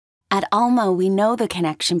At Alma, we know the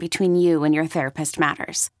connection between you and your therapist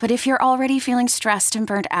matters. But if you're already feeling stressed and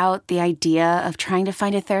burnt out, the idea of trying to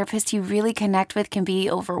find a therapist you really connect with can be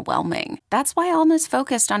overwhelming. That's why Alma's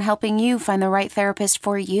focused on helping you find the right therapist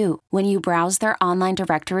for you. When you browse their online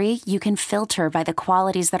directory, you can filter by the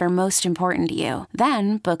qualities that are most important to you.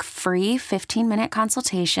 Then book free 15-minute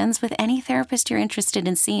consultations with any therapist you're interested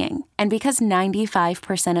in seeing. And because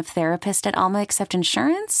 95% of therapists at Alma accept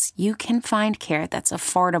insurance, you can find care that's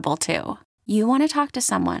affordable too. You want to talk to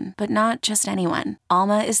someone, but not just anyone.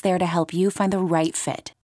 Alma is there to help you find the right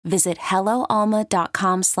fit. Visit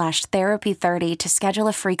helloalma.com/therapy30 to schedule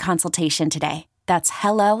a free consultation today. That's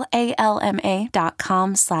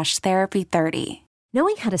helloalma.com/therapy30.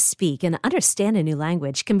 Knowing how to speak and understand a new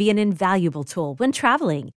language can be an invaluable tool when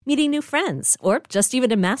traveling, meeting new friends, or just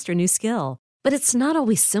even to master a new skill. But it's not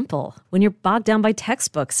always simple when you're bogged down by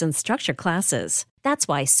textbooks and structured classes. That's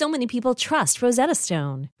why so many people trust Rosetta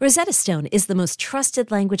Stone. Rosetta Stone is the most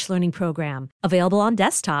trusted language learning program, available on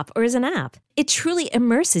desktop or as an app. It truly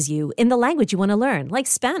immerses you in the language you want to learn, like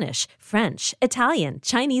Spanish, French, Italian,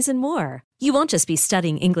 Chinese, and more. You won't just be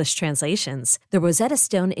studying English translations. The Rosetta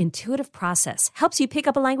Stone intuitive process helps you pick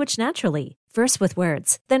up a language naturally, first with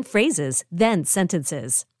words, then phrases, then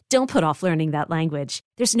sentences. Don't put off learning that language.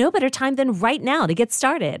 There's no better time than right now to get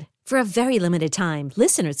started. For a very limited time,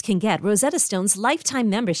 listeners can get Rosetta Stone's lifetime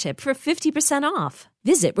membership for 50% off.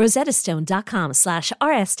 Visit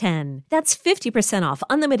rosettastone.com/rs10. That's 50% off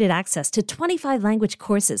unlimited access to 25 language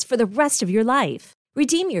courses for the rest of your life.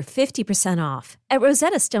 Redeem your 50% off at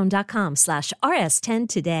rosettastone.com/rs10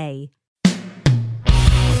 today.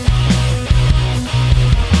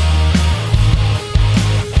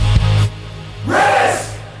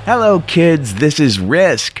 Hello, kids. This is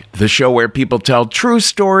Risk, the show where people tell true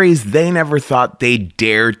stories they never thought they'd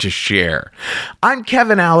dare to share. I'm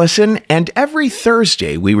Kevin Allison, and every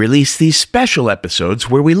Thursday we release these special episodes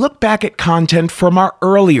where we look back at content from our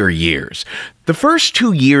earlier years. The first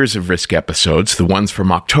 2 years of Risk episodes, the ones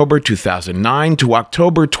from October 2009 to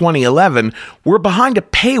October 2011, were behind a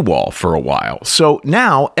paywall for a while. So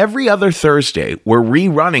now, every other Thursday, we're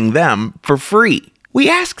rerunning them for free. We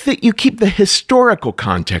ask that you keep the historical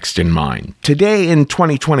context in mind. Today, in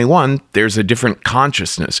 2021, there's a different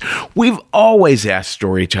consciousness. We've always asked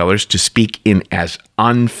storytellers to speak in as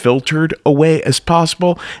unfiltered a way as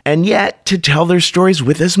possible, and yet to tell their stories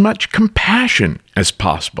with as much compassion as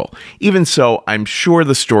possible. Even so, I'm sure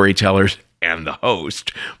the storytellers and the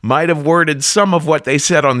host might have worded some of what they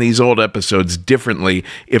said on these old episodes differently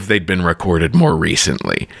if they'd been recorded more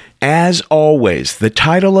recently. As always, the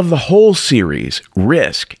title of the whole series,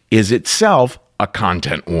 Risk, is itself a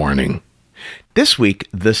content warning. This week,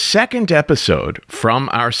 the second episode from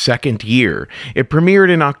our second year. It premiered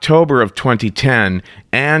in October of 2010,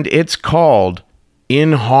 and it's called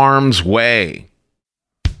In Harm's Way.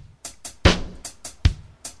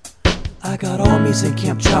 I got armies in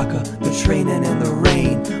Camp Chaka, the training in the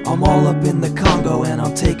rain. I'm all up in the Congo and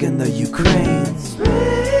I'm taking the Ukraine. It's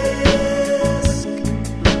risk,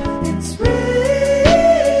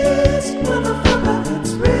 motherfucker,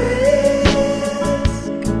 it's risk,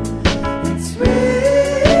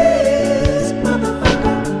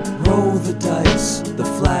 motherfucker. Roll the dice, the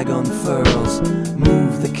flag unfurls.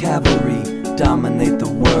 Move the cavalry, dominate the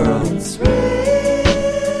world. It's risk.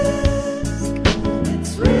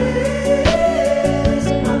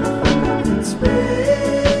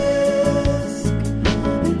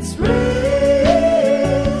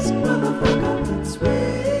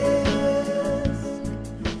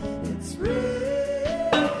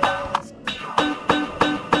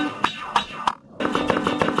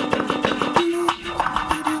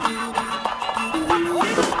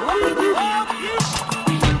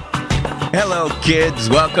 Hello, kids.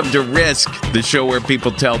 Welcome to Risk, the show where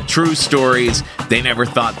people tell true stories they never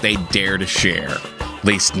thought they'd dare to share. At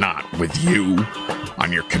least not with you.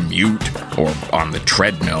 On your commute or on the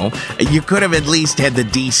treadmill. You could have at least had the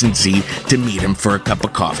decency to meet him for a cup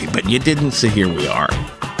of coffee, but you didn't, so here we are.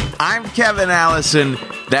 I'm Kevin Allison.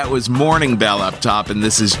 That was Morning Bell up top, and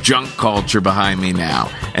this is Junk Culture behind me now.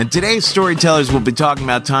 And today's storytellers will be talking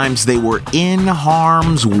about times they were in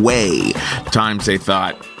harm's way. Times they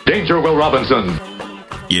thought, Danger, Will Robinson.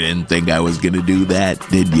 You didn't think I was going to do that,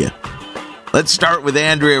 did you? Let's start with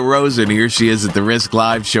Andrea Rosen. Here she is at the Risk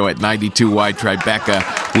Live show at 92Y Tribeca.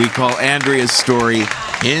 We call Andrea's story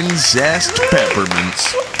Incest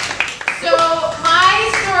Peppermints. So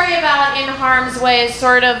my story about In Harm's Way is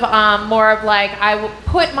sort of more of like I will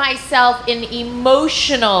put myself in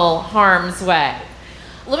emotional harm's way.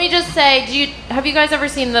 Let me just say, have you guys ever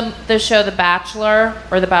seen the show The Bachelor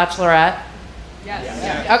or The Bachelorette? Yes.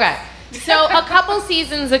 Okay. So a couple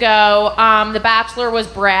seasons ago, The Bachelor was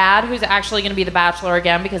Brad, who's actually going to be The Bachelor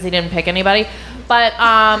again because he didn't pick anybody. But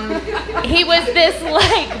he was this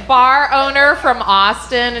like bar owner from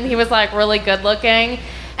Austin, and he was like really good looking.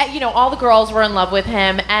 And, you know, all the girls were in love with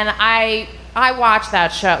him, and I watched that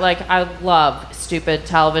show. Like, I love stupid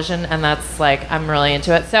television, and that's like, I'm really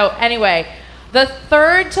into it. So anyway, the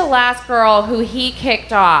third to last girl who he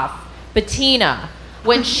kicked off, Bettina,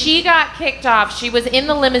 when she got kicked off, she was in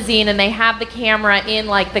the limousine, and they have the camera in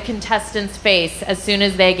like the contestant's face as soon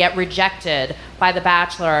as they get rejected by The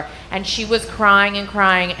Bachelor, and she was crying and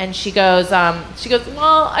crying, and she goes, well,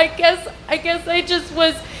 I guess I just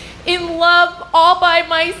was in love all by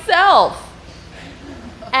myself.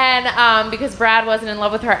 And because Brad wasn't in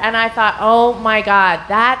love with her. And I thought, oh my God,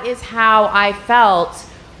 that is how I felt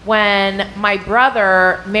when my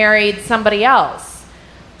brother married somebody else.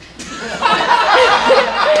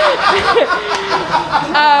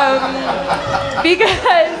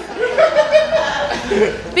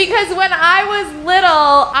 Because when I was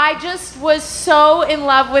little, I just was so in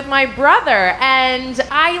love with my brother, and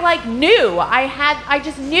I like knew I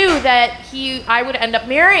just knew that I would end up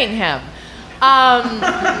marrying him. And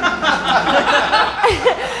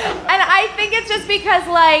I think it's just because,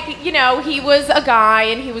 like, you know, he was a guy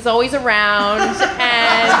and he was always around,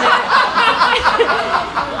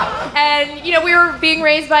 and you know, we were being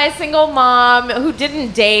raised by a single mom who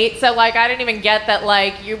didn't date, so like I didn't even get that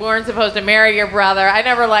like you weren't supposed to marry your brother. I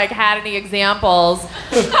never like had any examples.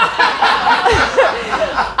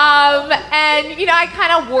 And you know, I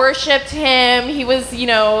kind of worshipped him. He was, you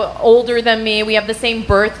know, older than me. We have the same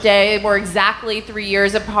birthday. We're exactly 3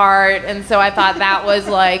 years apart, and so I thought that was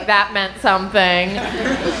like, that meant something.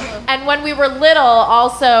 And when we were little,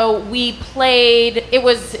 also we played. It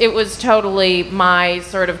was totally my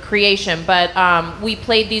sort of creation, but we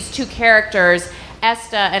played these two characters,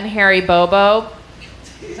 Esta and Harry Bobo.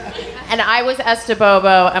 And I was Esta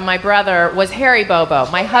Bobo, and my brother was Harry Bobo,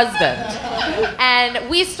 my husband. And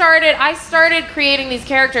I started creating these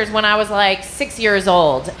characters when I was like 6 years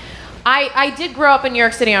old. I did grow up in New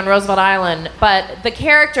York City on Roosevelt Island, but the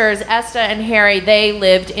characters, Esta and Harry, they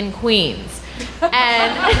lived in Queens.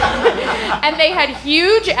 And they had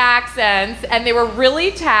huge accents, and they were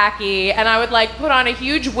really tacky, and I would like put on a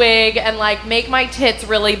huge wig and like make my tits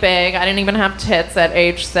really big. I didn't even have tits at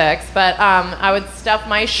age 6, but I would stuff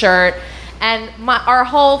my shirt, and our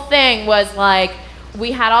whole thing was like,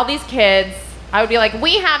 we had all these kids. I would be like,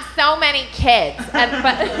 we have so many kids,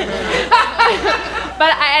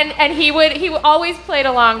 and he always played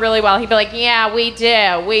along really well. He'd be like, yeah, we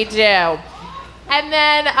do. And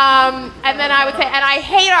then I would say, and I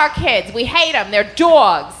hate our kids. We hate them. They're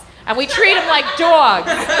dogs. And we treat them like dogs.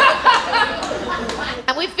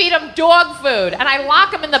 And we feed them dog food. And I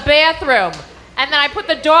lock them in the bathroom. And then I put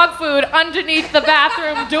the dog food underneath the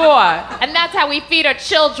bathroom door. And that's how we feed our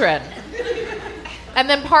children. And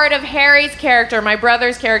then part of Harry's character, my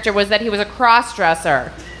brother's character, was that he was a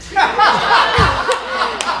cross-dresser.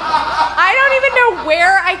 I don't even know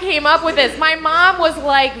where I came up with this. My mom was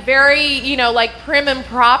like very, you know, like prim and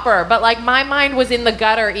proper, but like my mind was in the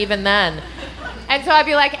gutter even then. And so I'd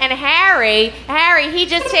be like, and Harry, he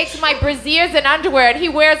just takes my brassieres and underwear and he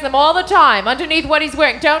wears them all the time underneath what he's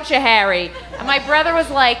wearing, don't you, Harry? And my brother was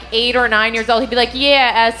like 8 or 9 years old. He'd be like,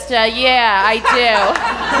 yeah, Esta, yeah, I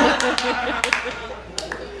do.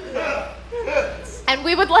 And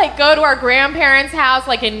we would like go to our grandparents' house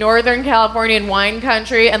like in Northern California in wine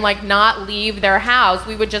country and like not leave their house.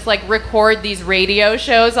 We would just like record these radio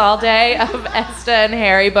shows all day of Esta and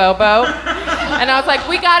Harry Bobo. And I was like,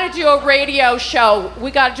 we gotta do a radio show.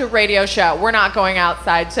 We're not going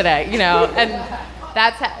outside today, you know? And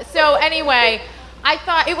that's how, so anyway, I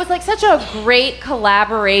thought it was like such a great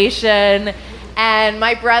collaboration. And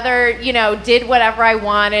my brother, you know, did whatever I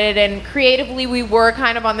wanted, and creatively we were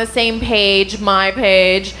kind of on the same page, my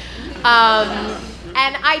page.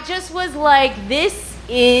 And I just was like, this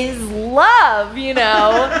is love, you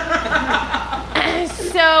know?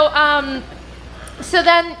 So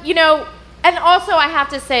then, you know, and also I have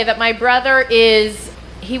to say that my brother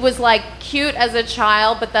he was like cute as a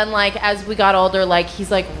child, but then like as we got older, like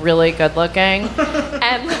he's like really good looking.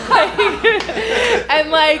 And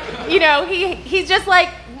like, you know, he's just like,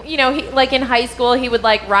 you know, he like in high school he would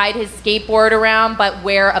like ride his skateboard around but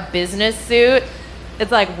wear a business suit.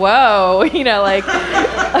 It's like, whoa, you know, like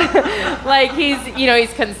like he's, you know,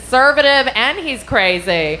 he's conservative and he's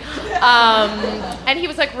crazy. And he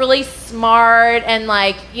was like really smart and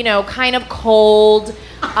like, you know, kind of cold.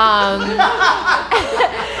 And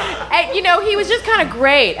you know, he was just kind of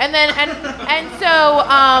great. And then and so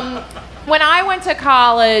when I went to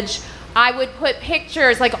college, I would put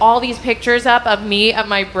pictures, like all these pictures up of me and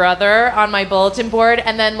my brother on my bulletin board,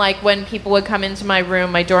 and then like when people would come into my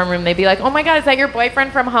room, my dorm room, they'd be like, oh my God, is that your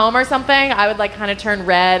boyfriend from home or something? I would like kind of turn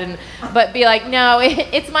red, but be like, no,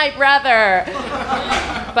 it's my brother.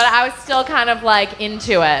 But I was still kind of like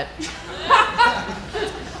into it.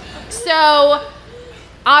 So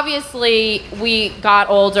obviously we got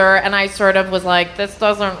older, and I sort of was like, this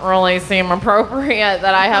doesn't really seem appropriate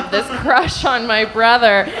that I have this crush on my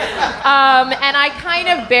brother. And I kind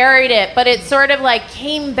of buried it, but it sort of like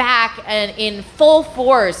came back and in full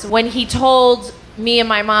force when he told me and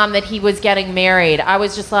my mom that he was getting married. I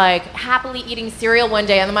was just like happily eating cereal one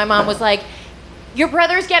day, and then my mom was like, your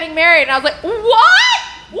brother's getting married. And I was like, what?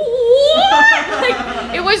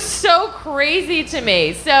 Like, it was so crazy to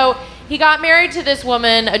me. So he got married to this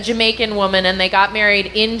woman, a Jamaican woman, and they got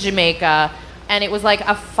married in Jamaica. And it was like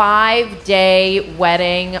a 5-day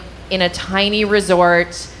wedding in a tiny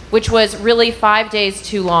resort, which was really 5 days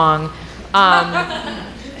too long.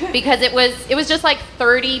 Because it was just like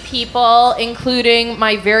 30 people, including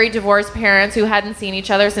my very divorced parents who hadn't seen each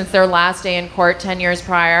other since their last day in court 10 years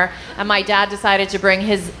prior. And my dad decided to bring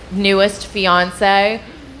his newest fiance,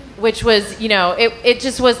 which was, you know, it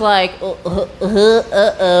just was like, you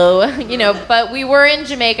know, but we were in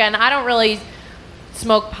Jamaica, and I don't really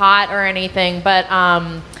smoke pot or anything, but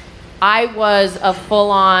I was a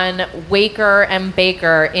full-on waker and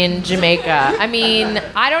baker in Jamaica. I mean,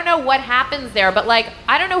 I don't know what happens there, but like,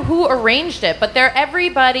 I don't know who arranged it, but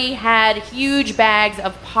everybody had huge bags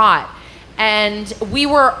of pot. And we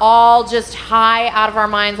were all just high out of our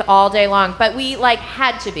minds all day long, but we like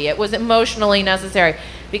had to be. It was emotionally necessary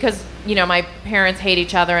because, you know, my parents hate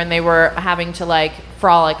each other and they were having to like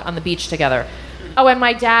frolic on the beach together. Oh, and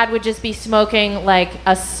my dad would just be smoking like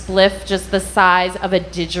a spliff just the size of a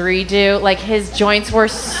didgeridoo. Like his joints were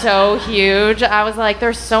so huge. I was like,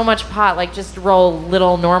 there's so much pot, like just roll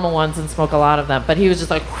little normal ones and smoke a lot of them. But he was just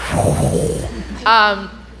like,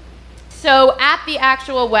 so at the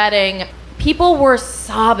actual wedding, people were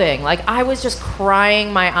sobbing. Like I was just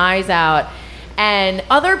crying my eyes out. And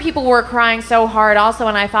other people were crying so hard also,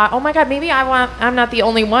 and I thought, oh my God, maybe I'm not the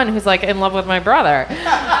only one who's like in love with my brother.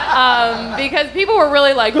 Because people were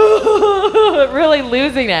really like, really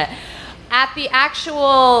losing it. At the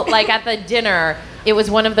actual, like at the dinner, it was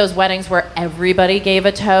one of those weddings where everybody gave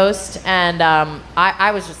a toast, and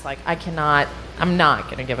I was just like, I'm not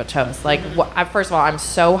gonna give a toast. Like, first of all, I'm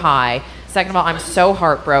so high. Second of all, I'm so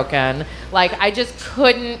heartbroken. Like, I just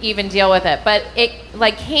couldn't even deal with it. But it,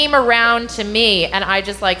 like, came around to me, and I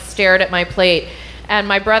just, like, stared at my plate. And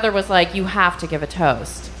my brother was like, you have to give a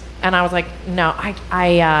toast. And I was like, no, I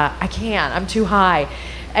can't. I'm too high.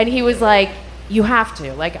 And he was like, you have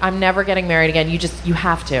to. Like, I'm never getting married again. You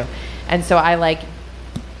have to. And so I, like,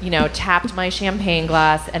 you know, tapped my champagne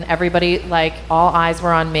glass, and everybody, like, all eyes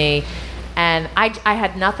were on me. And I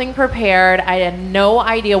had nothing prepared. I had no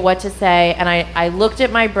idea what to say. And I looked at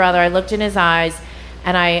my brother, I looked in his eyes,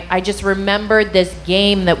 and I just remembered this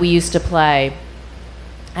game that we used to play.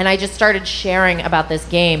 And I just started sharing about this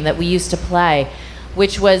game that we used to play,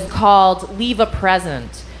 which was called Leave a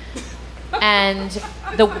Present. And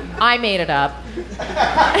I made it up.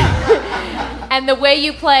 And the way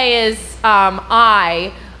you play is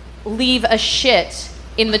I leave a shit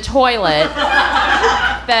in the toilet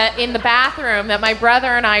in the bathroom that my brother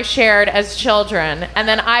and I shared as children, and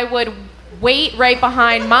then I would wait right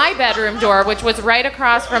behind my bedroom door, which was right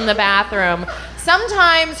across from the bathroom,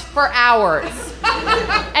 sometimes for hours.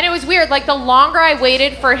 And it was weird, like the longer I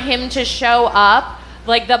waited for him to show up,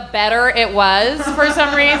 like the better it was for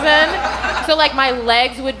some reason. So like my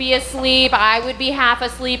legs would be asleep, I would be half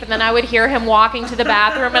asleep, and then I would hear him walking to the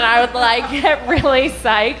bathroom, and I would like get really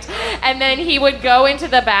psyched. And then he would go into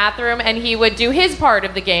the bathroom and he would do his part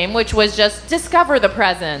of the game, which was just discover the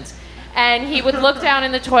present. And he would look down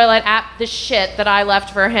in the toilet at the shit that I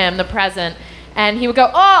left for him, the present, and he would go,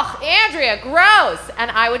 oh, Andrea, gross. And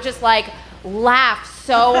I would just like laugh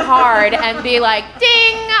so hard and be like,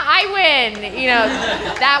 ding, I win. You know,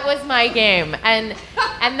 that was my game. And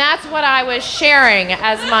that's what I was sharing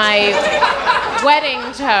as my wedding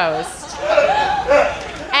toast.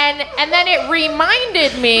 And then it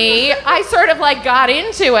reminded me, I sort of like got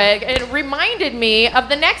into it, it reminded me of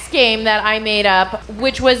the next game that I made up,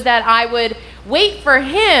 which was that I would wait for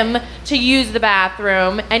him to use the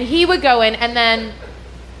bathroom, and he would go in, and then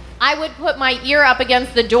I would put my ear up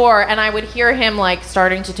against the door, and I would hear him like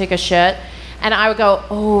starting to take a shit, and I would go,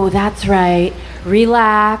 oh, that's right,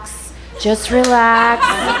 relax, just relax,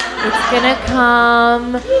 it's gonna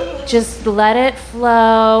come, just let it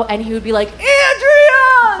flow. And he would be like,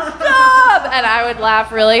 Andrea, stop! And I would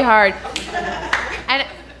laugh really hard.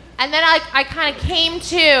 And then I kind of came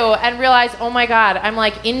to and realized, oh my God, I'm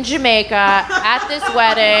like in Jamaica at this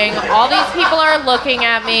wedding. All these people are looking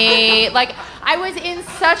at me. Like, I was in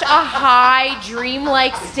such a high,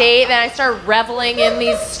 dreamlike state that I started reveling in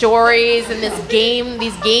these stories and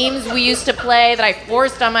these games we used to play that I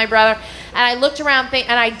forced on my brother. And I looked around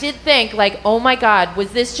and I did think, like, oh my God,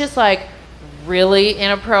 was this just like really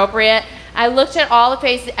inappropriate? I looked at all the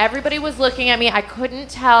faces. Everybody was looking at me. I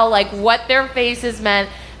couldn't tell like what their faces meant.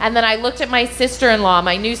 And then I looked at my sister-in-law,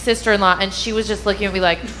 my new sister-in-law, and she was just looking at me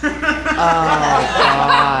like, oh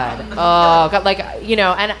God, like, you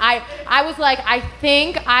know. And I was like, I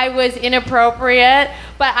think I was inappropriate,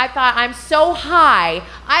 but I thought, I'm so high,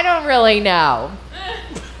 I don't really know.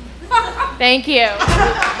 Thank you.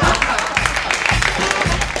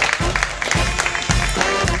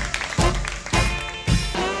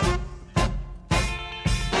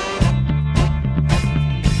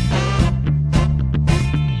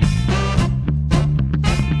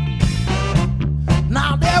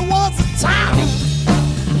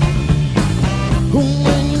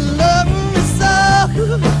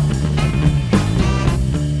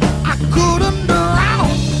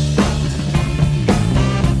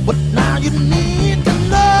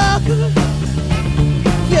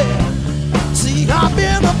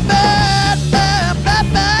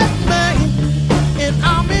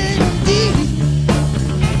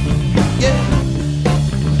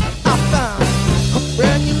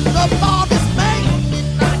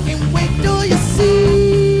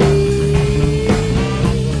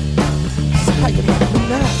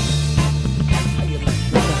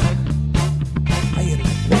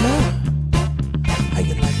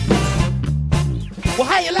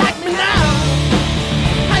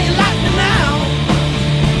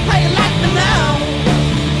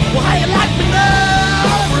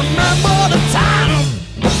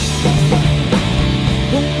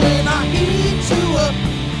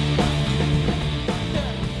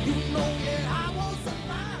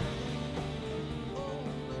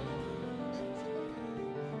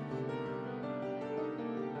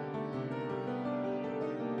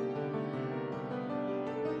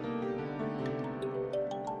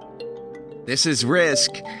 This is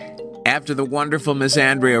Risk. After the wonderful Miss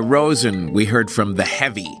Andrea Rosen, we heard from The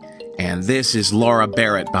Heavy, and this is Laura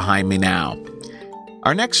Barrett behind me now.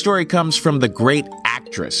 Our next story comes from the great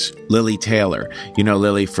actress, Lili Taylor. You know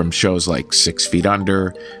Lili from shows like 6 Feet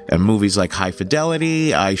Under and movies like High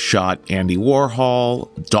Fidelity, I Shot Andy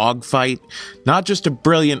Warhol, Dogfight. Not just a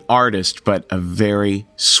brilliant artist, but a very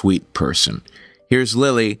sweet person. Here's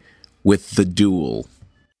Lili with The Duel.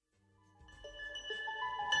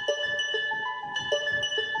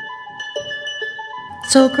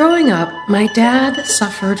 So growing up, my dad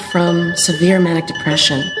suffered from severe manic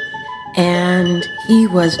depression, and he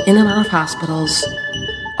was in and out of hospitals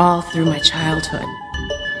all through my childhood.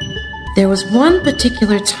 There was one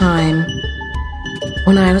particular time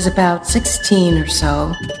when I was about 16 or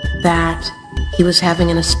so that he was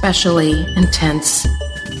having an especially intense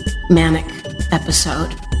manic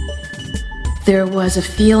episode. There was a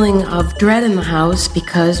feeling of dread in the house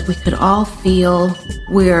because we could all feel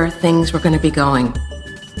where things were going to be going.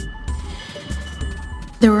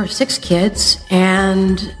 There were 6 kids,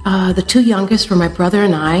 and the 2 youngest were my brother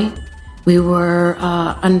and I. We were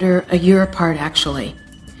under a year apart, actually.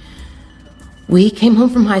 We came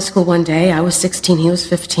home from high school one day. I was 16, he was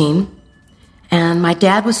 15. And my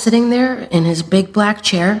dad was sitting there in his big black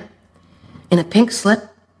chair in a pink slip.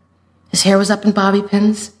 His hair was up in bobby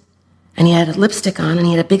pins, and he had a lipstick on, and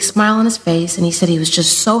he had a big smile on his face, and he said he was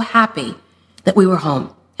just so happy that we were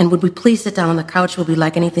home. And would we please sit down on the couch? Would we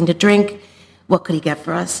like anything to drink? What could he get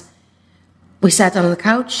for us? We sat down on the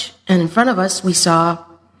couch, and in front of us, we saw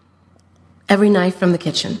every knife from the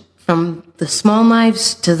kitchen, from the small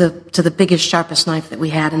knives to the biggest, sharpest knife that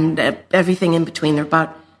we had, and everything in between. There were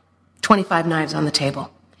about 25 knives on the table.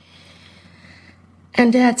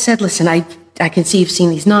 And Dad said, listen, I can see you've seen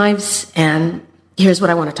these knives, and here's what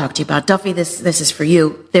I want to talk to you about. Duffy, this is for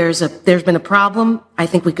you. There's been a problem. I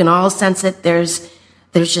think we can all sense it. There's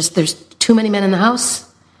too many men in the house.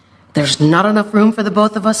 There's not enough room for the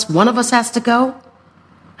both of us. One of us has to go.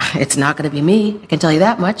 It's not going to be me, I can tell you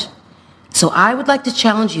that much. So I would like to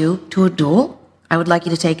challenge you to a duel. I would like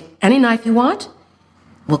you to take any knife you want.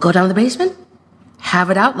 We'll go down to the basement, have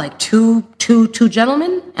it out like two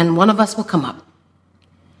gentlemen, and one of us will come up.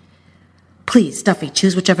 Please, Duffy,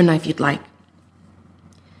 choose whichever knife you'd like.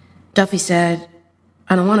 Duffy said,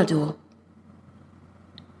 I don't want a duel.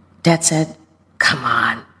 Dad said, come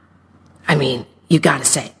on. I mean, you gotta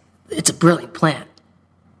say, it's a brilliant plan.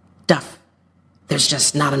 Duff, there's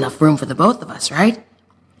just not enough room for the both of us, right?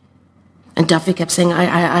 And Duffy kept saying,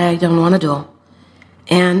 I don't want to duel.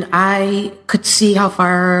 And I could see how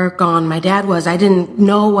far gone my dad was. I didn't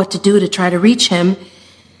know what to do to try to reach him.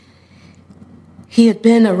 He had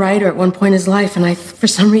been a writer at one point in his life, and I, for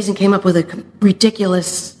some reason, came up with a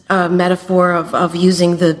ridiculous metaphor of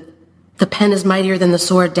using the pen is mightier than the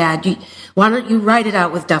sword, Dad. Why don't you write it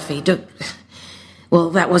out with Duffy? Well,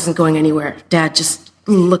 that wasn't going anywhere. Dad just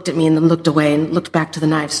looked at me and then looked away and looked back to the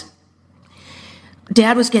knives.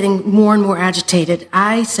 Dad was getting more and more agitated.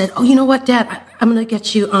 I said, oh, you know what, Dad? I'm going to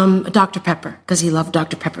get you a Dr. Pepper, because he loved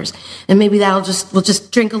Dr. Peppers. And maybe we'll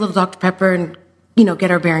just drink a little Dr. Pepper and, get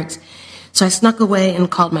our bearings. So I snuck away and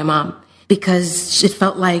called my mom, because it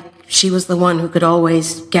felt like she was the one who could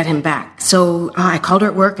always get him back. So I called her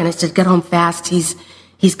at work and I said, get home fast. He's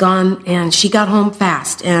gone. And she got home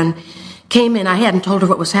fast and came in. I hadn't told her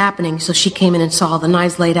what was happening. So she came in and saw the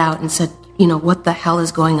knives laid out and said, what the hell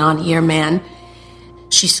is going on here, man?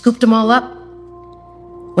 She scooped them all up,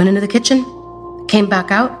 went into the kitchen, came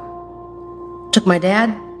back out, took my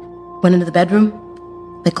dad, went into the bedroom.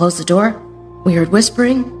 They closed the door. We heard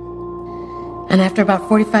whispering. And after about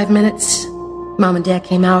 45 minutes, Mom and Dad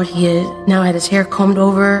came out. He now had his hair combed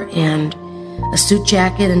over and a suit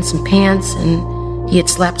jacket and some pants, and he had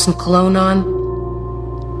slapped some cologne on.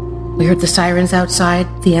 We heard the sirens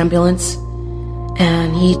outside, the ambulance,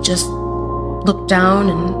 and he just looked down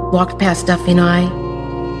and walked past Duffy and I,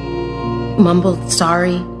 mumbled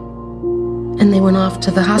sorry, and they went off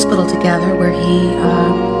to the hospital together, where he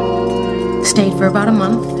stayed for about a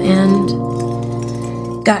month and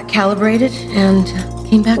got calibrated and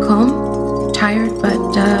came back home, tired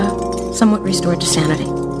but somewhat restored to sanity.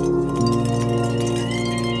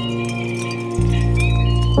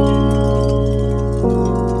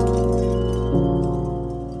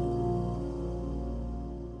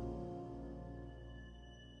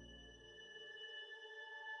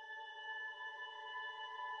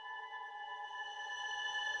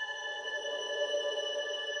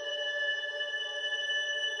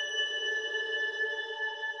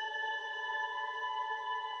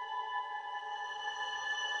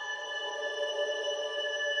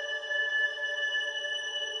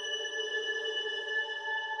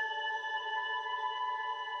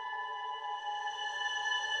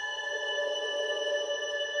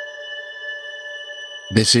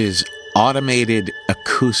 This is Automated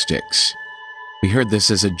Acoustics. We heard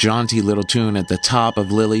this as a jaunty little tune at the top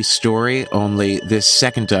of Lily's story, only this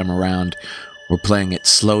second time around, we're playing it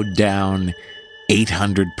slowed down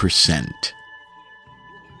 800%.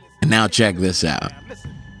 And now check this out.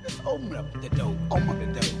 Listen, open up the door.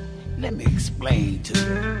 Let me explain to you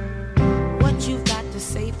what you've got to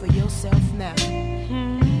say for yourself now.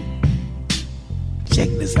 Check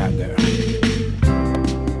this out, girl.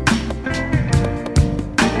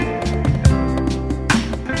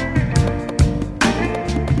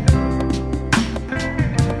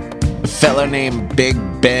 A fellow named Big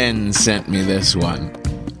Ben sent me this one.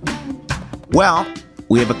 Well,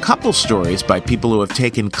 we have a couple stories by people who have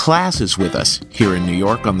taken classes with us here in New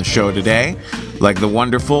York on the show today, like the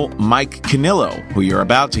wonderful Mike Canillo, who you're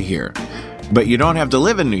about to hear. But you don't have to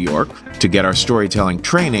live in New York to get our storytelling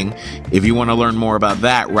training. If you want to learn more about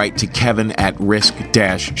that, write to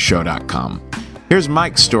kevin@risk-show.com. Here's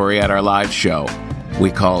Mike's story at our live show.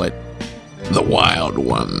 We call it The Wild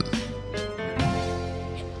One.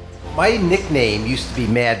 My nickname used to be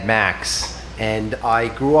Mad Max, and I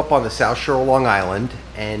grew up on the South Shore of Long Island,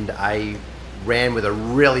 and I ran with a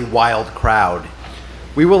really wild crowd.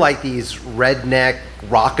 We were like these redneck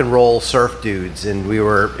rock and roll surf dudes, and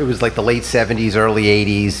it was like the late 70s, early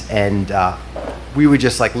 80s, and we were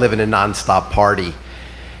just like living a nonstop party.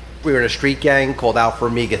 We were in a street gang called Alpha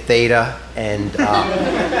Omega Theta, and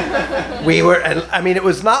we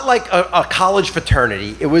was not like a college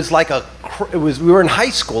fraternity. It was like we were in high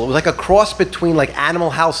school. It was like a cross between like Animal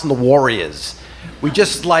House and the Warriors. We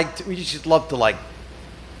just loved to like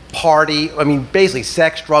party. I mean, basically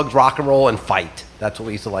sex, drugs, rock and roll, and fight. That's what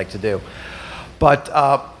we used to like to do. But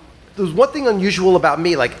there was one thing unusual about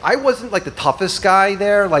me. Like, I wasn't like the toughest guy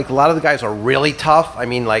there. Like, a lot of the guys are really tough. I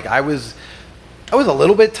mean, like, I was a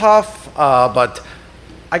little bit tough, but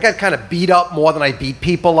I got kind of beat up more than I beat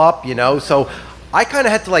people up, So I kind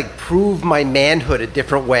of had to like prove my manhood a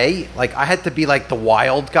different way. Like, I had to be like the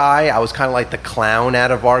wild guy. I was kind of like the clown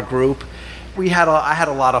out of our group. I had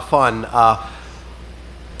a lot of fun.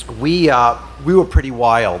 We were pretty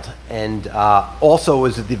wild, and also it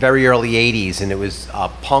was the very early 80s, and it was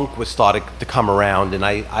punk was starting to come around, and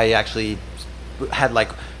I actually had like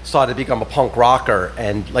started to become a punk rocker,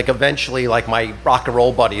 and like eventually like my rock and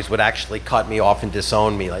roll buddies would actually cut me off and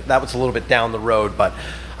disown me. Like, that was a little bit down the road, but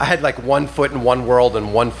I had like 1 foot in one world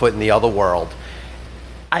and 1 foot in the other world.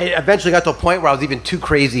 I eventually got to a point where I was even too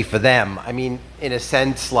crazy for them. I mean, in a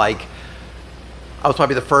sense, like, I was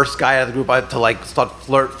probably the first guy out of the group to like start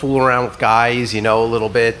fooling around with guys, you know, a little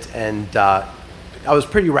bit. And I was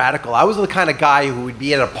pretty radical. I was the kind of guy who would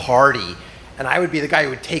be at a party and I would be the guy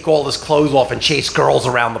who would take all his clothes off and chase girls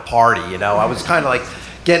around the party, you know. I was kind of like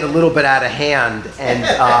getting a little bit out of hand. And,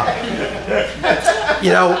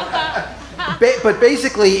 you know, but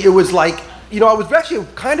basically it was like, you know, I was actually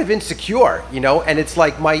kind of insecure, you know, and it's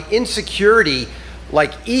like my insecurity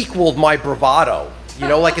like equaled my bravado. You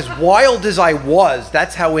know, like as wild as I was,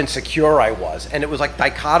 that's how insecure I was. And it was like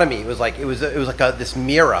dichotomy. It was like this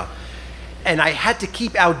mirror. And I had to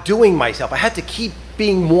keep outdoing myself. I had to keep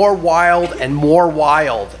being more wild and more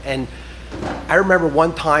wild. And I remember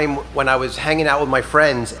one time when I was hanging out with my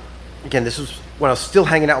friends, again, this was when I was still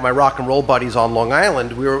hanging out with my rock and roll buddies on Long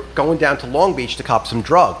Island. We were going down to Long Beach to cop some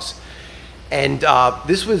drugs. And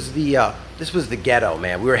this was the ghetto,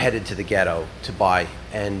 man. We were headed to the ghetto to buy.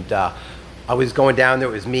 And I was going down there.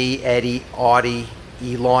 It was me, Eddie, Audie,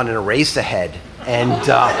 Elon, and Eraserhead. And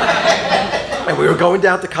we were going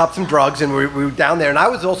down to cop some drugs, and we were down there. And I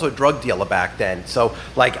was also a drug dealer back then. So,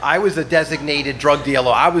 like, I was a designated drug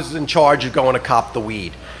dealer. I was in charge of going to cop the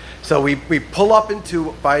weed. So we pull up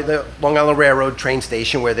by the Long Island Railroad train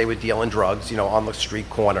station where they were dealing drugs, you know, on the street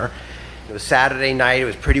corner. It was Saturday night. It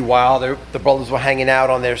was pretty wild. The brothers were hanging out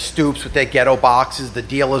on their stoops with their ghetto boxes. The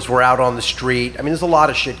dealers were out on the street. I mean, there's a lot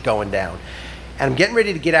of shit going down. And I'm getting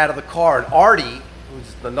ready to get out of the car, and Artie,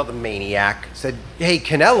 who's another maniac, said, "Hey,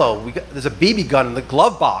 Canelo, there's a BB gun in the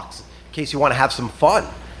glove box in case you want to have some fun."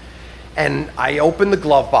 And I opened the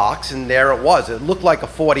glove box, and there it was. It looked like a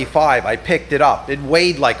 .45. I picked it up. It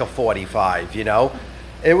weighed like a .45, you know?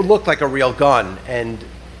 It looked like a real gun. And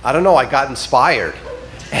I don't know, I got inspired.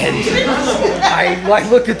 And I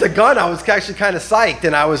looked at the gun. I was actually kind of psyched.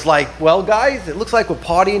 And I was like, well, guys, it looks like we're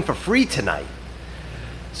partying for free tonight.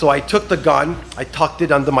 So I took the gun. I tucked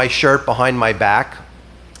it under my shirt behind my back.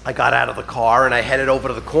 I got out of the car, and I headed over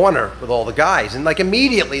to the corner with all the guys. And, like,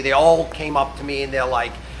 immediately they all came up to me, and they're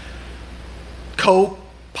like, coke,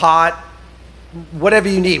 pot, whatever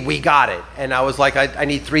you need, we got it. And I was like, I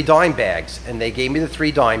need 3 dime bags. And they gave me the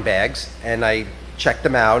 3 dime bags, and I checked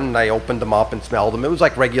them out, and I opened them up and smelled them. It was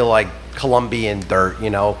like regular, like, Colombian dirt, you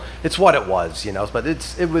know. It's what it was, you know, but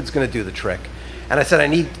it was going to do the trick. And I said, I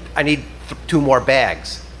need 2 more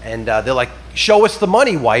bags. And they're like, show us the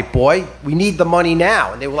money, white boy. We need the money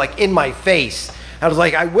now. And they were like in my face. I was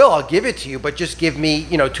like, I'll give it to you, but just give me,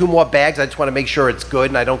 you know, 2 more bags. I just want to make sure it's good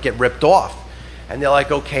and I don't get ripped off. And they're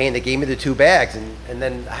like, okay. And they gave me the 2 bags. And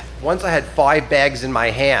then once I had 5 bags in my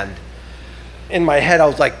hand, in my head, I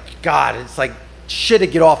was like, God, it's like shit to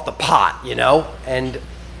get off the pot, you know? And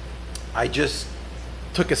I just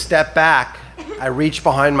took a step back. I reached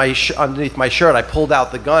behind underneath my shirt. I pulled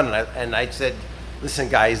out the gun and I said, listen,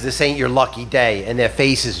 guys, this ain't your lucky day. And their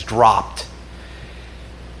faces dropped.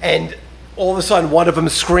 And all of a sudden, one of them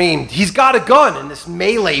screamed, he's got a gun. And this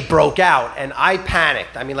melee broke out. And I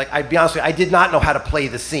panicked. I mean, like, I'd be honest with you, I did not know how to play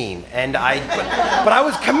the scene. And but I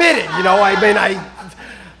was committed, you know. I mean,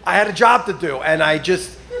 I had a job to do. And I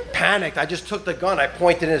just panicked. I just took the gun. I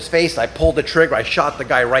pointed in his face. I pulled the trigger. I shot the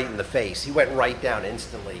guy right in the face. He went right down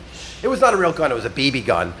instantly. It was not a real gun. It was a BB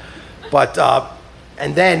gun. But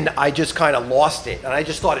and then I just kind of lost it, and I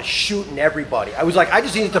just started shooting everybody. I was like, I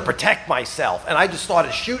just needed to protect myself, and I just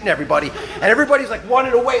started shooting everybody, and everybody's like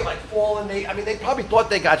running away, like falling. They probably thought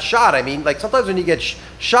they got shot. I mean, like sometimes when you get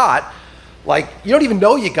shot, like you don't even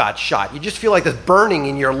know you got shot. You just feel like there's burning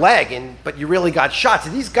in your leg, but you really got shot. So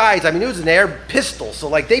these guys, I mean, it was an air pistol, so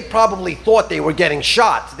like they probably thought they were getting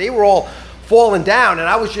shot. So they were all falling down, and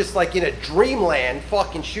I was just like in a dreamland,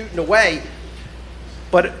 fucking shooting away.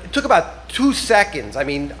 But it took about 2 seconds. I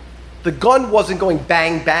mean, the gun wasn't going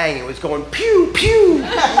bang, bang. It was going pew, pew.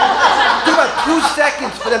 It took about 2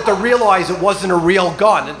 seconds for them to realize it wasn't a real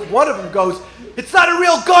gun. And one of them goes, it's not a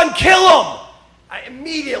real gun, kill him. I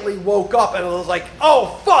immediately woke up and I was like,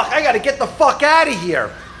 oh, fuck, I got to get the fuck out of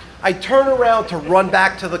here. I turned around to run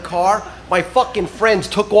back to the car. My fucking friends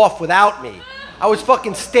took off without me. I was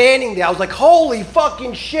fucking standing there. I was like, holy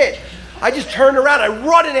fucking shit. I just turned around, I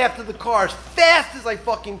running after the car as fast as I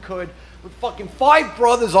fucking could, with fucking 5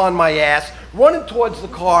 brothers on my ass, running towards the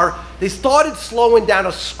car. They started slowing down, I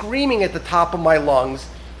was screaming at the top of my lungs.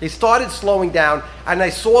 They started slowing down, and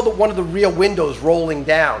I saw one of the rear windows rolling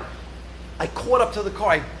down. I caught up to the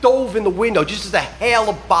car, I dove in the window, just as a hail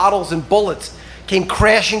of bottles and bullets came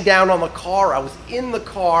crashing down on the car. I was in the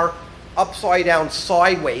car, upside down,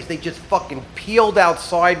 sideways. They just fucking peeled out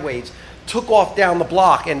sideways, took off down the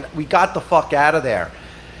block, and we got the fuck out of there.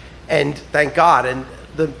 And thank God. And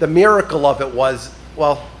the miracle of it was,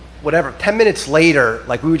 well, whatever, 10 minutes later,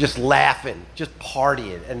 like, we were just laughing, just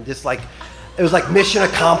partying, and just like, it was like mission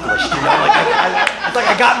accomplished, you know? Like, it's like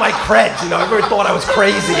I got my creds, you know? Everybody thought I was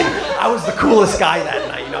crazy, and I was the coolest guy that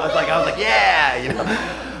night, you know? I was like, yeah, you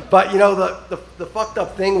know? But, you know, the fucked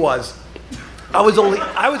up thing was, I was only 18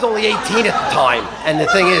 at the time, and the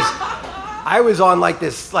thing is, I was on like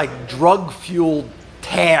this like drug-fueled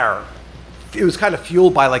tear. It was kind of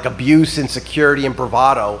fueled by like abuse, insecurity, and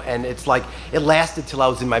bravado, and it's like it lasted till I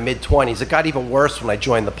was in my mid-20s. It got even worse when I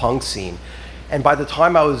joined the punk scene, and by the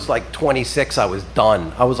time I was like 26, I was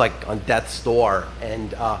done. I was like on death's door, and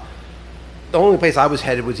the only place I was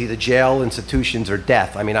headed was either jail, institutions, or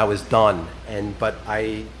death. I mean, I was done, but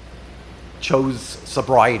I chose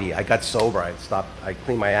sobriety. I got sober. I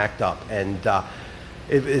cleaned my act up, and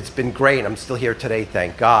it's been great. I'm still here today,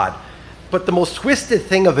 thank God. But the most twisted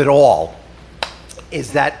thing of it all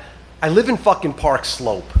is that I live in fucking Park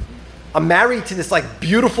Slope. I'm married to this like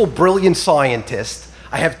beautiful, brilliant scientist.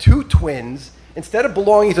 I have 2 twins. Instead of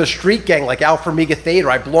belonging to a street gang like Alpha Omega Theta,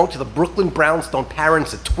 I belong to the Brooklyn Brownstone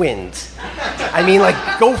parents of twins. I mean, like,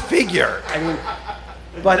 go figure. I mean,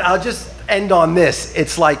 but I'll just end on this.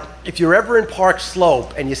 It's like, if you're ever in Park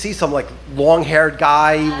Slope and you see some like long-haired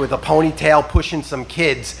guy with a ponytail pushing some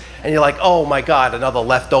kids, and you're like, oh my God, another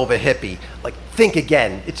leftover hippie. Like, think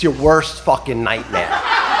again. It's your worst fucking nightmare.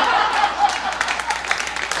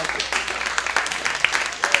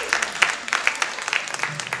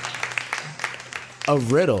 A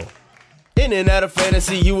riddle. In and out of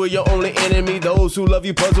fantasy, you are your only enemy. Those who love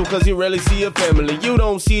you puzzle cause you rarely see your family. You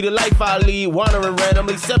don't see the life I lead, wandering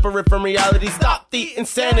randomly, separate from reality. Stop the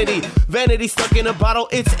insanity. Vanity stuck in a bottle,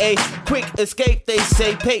 it's a quick escape. They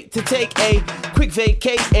say pay to take a quick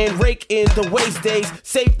vacate and rake in the waste days.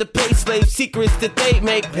 Save the pay slave secrets that they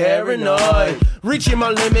make paranoid. Reaching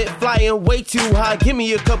my limit, flying way too high. Give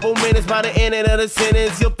me a couple minutes, by the end of the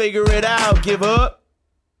sentence you'll figure it out. Give up,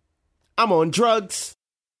 I'm on drugs.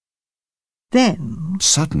 Then,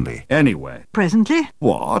 suddenly, anyway, presently,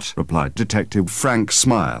 what? Replied Detective Frank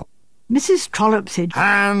Smile. Mrs. Trollope said,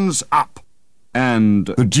 hands up! And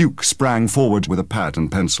the Duke sprang forward with a pad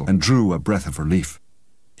and pencil and drew a breath of relief.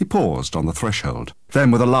 He paused on the threshold.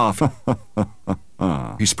 Then, with a laugh,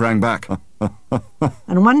 he sprang back.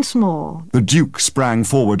 And once more, the Duke sprang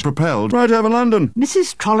forward, propelled right over London.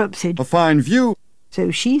 Mrs. Trollope said, a fine view. So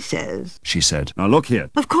she says, she said. Now look here.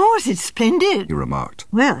 Of course, it's splendid, he remarked.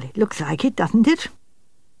 Well, it looks like it, doesn't it?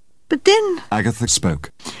 But then, Agatha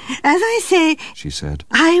spoke. As I say, she said,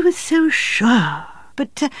 I was so sure.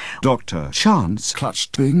 But Dr. Chance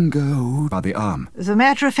clutched Bingo by the arm. As a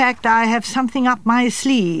matter of fact, I have something up my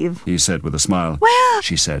sleeve, he said with a smile. Well,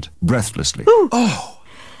 she said breathlessly. Ooh. Oh,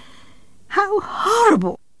 how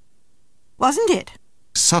horrible, wasn't it?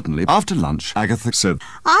 Suddenly, after lunch, Agatha said,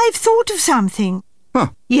 I've thought of something.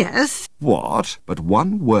 Huh. Yes. What? But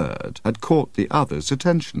one word had caught the other's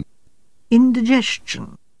attention.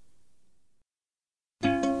 Indigestion.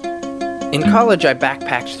 In college, I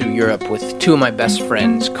backpacked through Europe with 2 of my best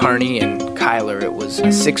friends, Carney and Kyler. It was a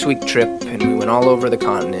 6-week trip, and we went all over the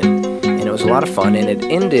continent, and it was a lot of fun, and it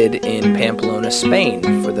ended in Pamplona,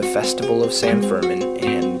 Spain, for the Festival of San Fermin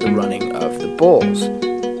and the running of the bulls.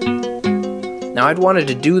 Now, I'd wanted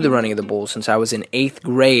to do the running of the bulls since I was in 8th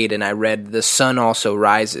grade, and I read The Sun Also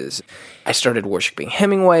Rises. I started worshiping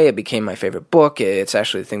Hemingway. It became my favorite book. It's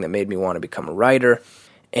actually the thing that made me want to become a writer.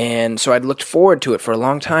 And so I'd looked forward to it for a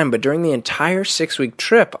long time, but during the entire 6-week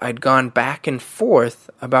trip, I'd gone back and forth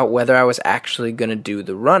about whether I was actually going to do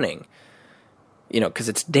the running. You know, because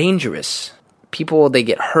it's dangerous. People, they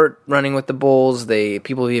get hurt running with the bulls.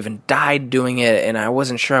 People even died doing it, and I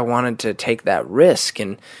wasn't sure I wanted to take that risk.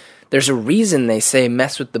 And there's a reason they say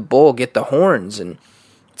mess with the bull, get the horns, and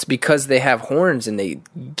it's because they have horns and they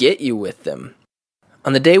get you with them.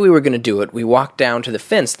 On the day we were going to do it, we walked down to the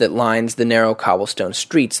fence that lines the narrow cobblestone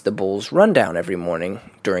streets the bulls run down every morning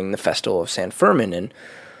during the Festival of San Fermin, and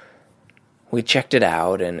we checked it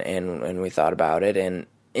out and we thought about it. And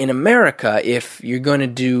in America, if you're going to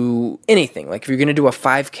do anything, like if you're going to do a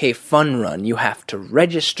 5K fun run, you have to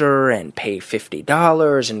register and pay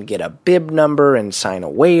 $50 and get a bib number and sign a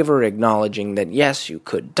waiver acknowledging that, yes, you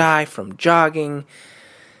could die from jogging.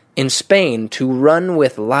 In Spain, to run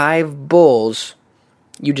with live bulls,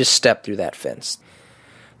 you just step through that fence.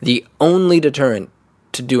 The only deterrent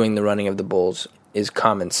to doing the running of the bulls is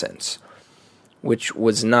common sense, which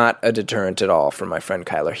was not a deterrent at all for my friend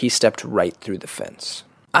Kyler. He stepped right through the fence.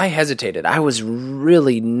 I hesitated. I was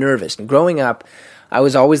really nervous. Growing up, I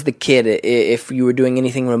was always the kid. If you were doing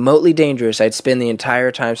anything remotely dangerous, I'd spend the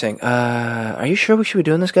entire time saying, are you sure we should be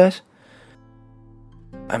doing this, guys?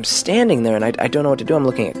 I'm standing there, and I don't know what to do. I'm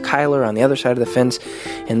looking at Kyler on the other side of the fence,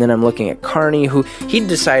 and then I'm looking at Carney, who he'd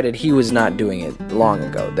decided he was not doing it long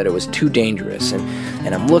ago, that it was too dangerous.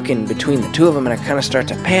 And I'm looking between the two of them, and I kind of start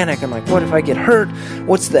to panic. I'm like, what if I get hurt?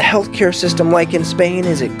 What's the healthcare system like in Spain?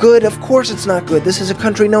 Is it good? Of course it's not good. This is a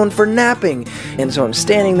country known for napping. And so I'm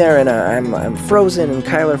standing there, and I'm frozen, and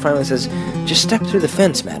Kyler finally says, just step through the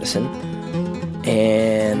fence, Madison.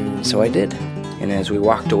 And so I did. And as we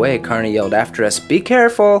walked away, Carney yelled after us, be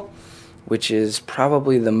careful, which is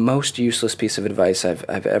probably the most useless piece of advice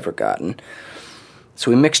I've ever gotten. So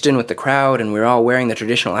we mixed in with the crowd, and we were all wearing the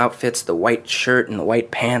traditional outfits, the white shirt and the white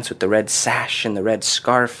pants with the red sash and the red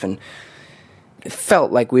scarf, and it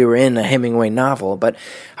felt like we were in a Hemingway novel, but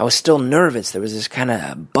I was still nervous. There was this kind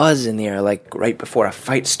of buzz in the air, like right before a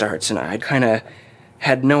fight starts, and I kind of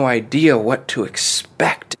had no idea what to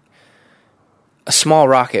expect. A small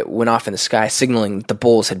rocket went off in the sky, signaling that the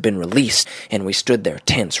bulls had been released, and we stood there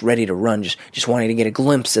tense, ready to run, just wanting to get a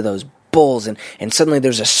glimpse of those bulls, and suddenly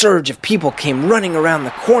there's a surge of people came running around the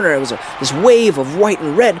corner. It was this wave of white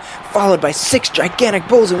and red, followed by 6 gigantic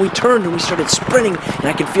bulls, and we turned and we started sprinting, and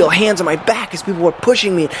I could feel hands on my back as people were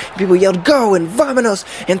pushing me. People yelled, go, and vamonos,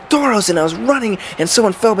 and toros, and I was running, and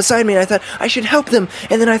someone fell beside me, and I thought, I should help them,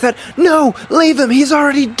 and then I thought, no, leave him, he's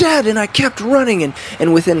already dead, and I kept running,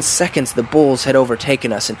 and within seconds, the bulls had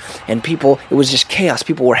overtaken us, and people, it was just chaos.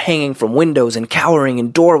 People were hanging from windows and cowering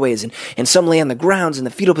in doorways, and some lay on the grounds in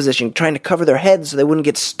the fetal position, trying to cover their heads so they wouldn't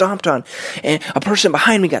get stomped on. And a person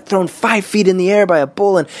behind me got thrown 5 feet in the air by a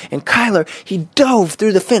bull, and Kyler, he dove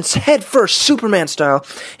through the fence head first, Superman style,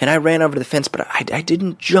 and I ran over to the fence, but I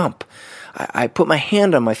didn't jump. I put my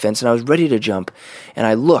hand on my fence, and I was ready to jump, and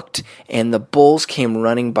I looked, and the bulls came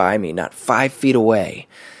running by me, not 5 feet away,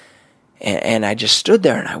 and I just stood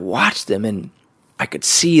there, and I watched them, and I could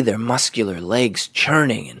see their muscular legs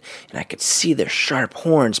churning, and I could see their sharp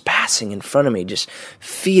horns passing in front of me just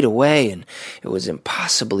feet away, and it was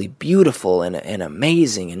impossibly beautiful and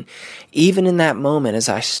amazing. And even in that moment, as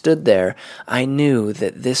I stood there, I knew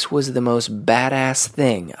that this was the most badass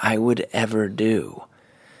thing I would ever do.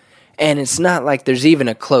 And it's not like there's even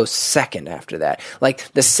a close second after that.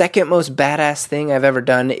 Like, the second most badass thing I've ever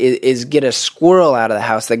done is get a squirrel out of the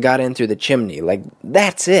house that got in through the chimney. Like,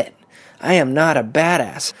 that's it. I am not a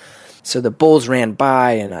badass. So the bulls ran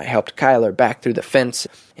by, and I helped Kyler back through the fence,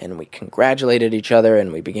 and we congratulated each other,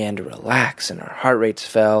 and we began to relax, and our heart rates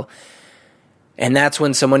fell. And that's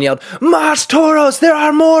when someone yelled, Mas toros, there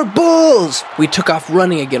are more bulls! We took off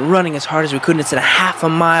running again, running as hard as we could, and it's a half a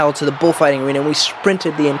mile to the bullfighting arena, and we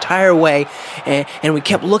sprinted the entire way, and we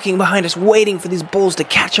kept looking behind us, waiting for these bulls to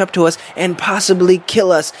catch up to us and possibly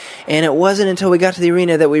kill us. And it wasn't until we got to the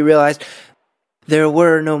arena that we realized there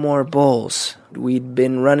were no more bulls. We'd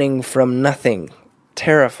been running from nothing,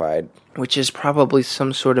 terrified, which is probably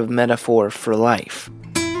some sort of metaphor for life.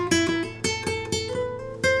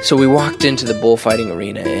 So we walked into the bullfighting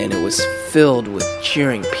arena, and it was filled with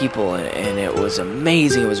cheering people, and it was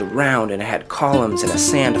amazing. It was round, and it had columns and a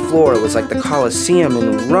sand floor. It was like the Colosseum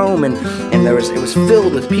in Rome, and it was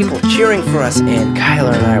filled with people cheering for us. And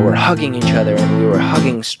Kyler and I were hugging each other, and we were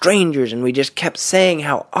hugging strangers, and we just kept saying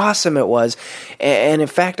how awesome it was. And in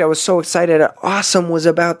fact, I was so excited. Awesome was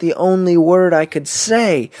about the only word I could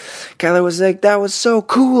say. Kyler was like, that was so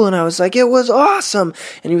cool, and I was like, it was awesome.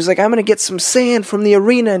 And he was like, I'm going to get some sand from the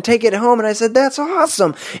arena and take it home. And I said, that's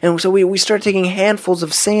awesome. And so we started taking handfuls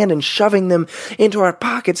of sand and shoving them into our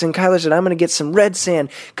pockets. And Kyler said, I'm going to get some red sand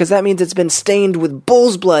because that means it's been stained with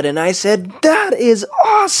bull's blood. And I said, that is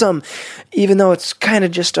awesome, even though it's kind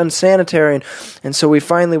of just unsanitary. And so we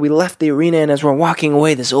left the arena, and as we're walking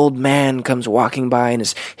away, this old man comes walking by, and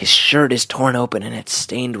his shirt is torn open, and it's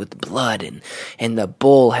stained with blood, and the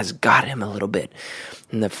bull has got him a little bit.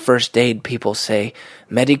 And the first aid people say,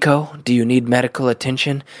 Medico, do you need medical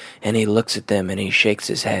attention? And he looks at them, and he shakes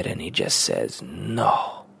his head, and he just says,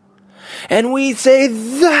 no. And we say,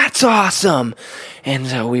 that's awesome! And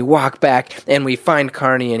so we walk back, and we find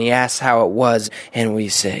Carney, and he asks how it was, and we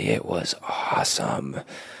say, it was awesome.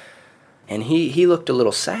 And he looked a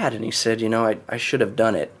little sad, and he said, I should have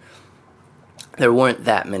done it. There weren't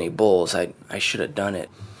that many bulls. I should have done it.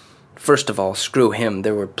 First of all, screw him.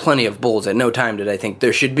 There were plenty of bulls. At no time did I think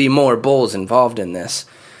there should be more bulls involved in this.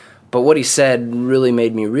 But what he said really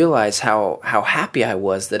made me realize how happy I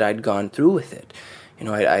was that I'd gone through with it.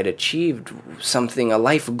 I'd achieved something, a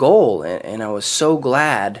life goal, and I was so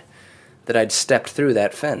glad that I'd stepped through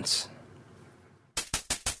that fence.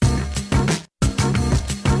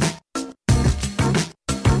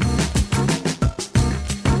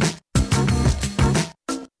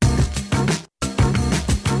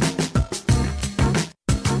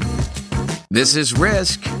 This is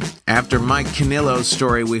Risk. After Mike Canillo's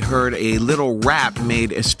story, we heard a little rap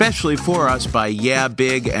made especially for us by Yeah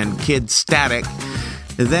Big and Kid Static.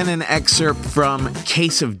 Then an excerpt from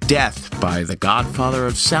Case of Death by the godfather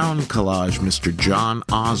of sound collage, Mr. John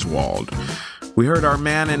Oswald. We heard our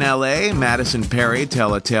man in L.A., Madison Perry,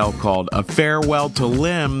 tell a tale called A Farewell to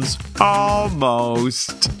Limbs,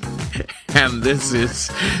 almost. And this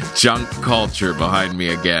is Junk Culture behind me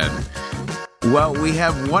again. Well, we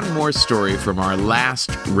have one more story from our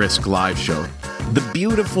last Risk Live show. The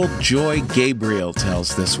beautiful Joy Gabriel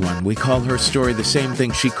tells this one. We call her story the same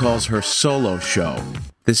thing she calls her solo show.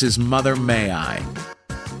 This is Mother May I.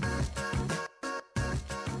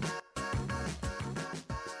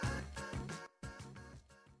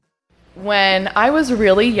 When I was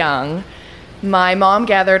really young, my mom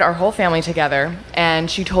gathered our whole family together and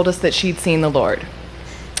she told us that she'd seen the Lord.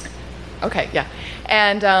 Okay, yeah.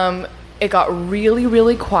 And it got really,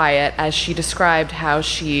 really quiet as she described how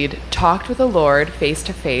she'd talked with the Lord face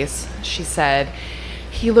to face. She said,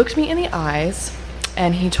 "He looked me in the eyes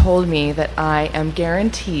and he told me that I am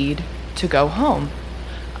guaranteed to go home.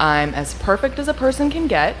 I'm as perfect as a person can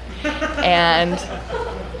get." And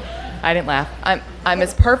I didn't laugh. I'm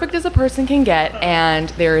as perfect as a person can get, and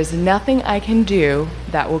there is nothing I can do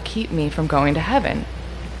that will keep me from going to heaven.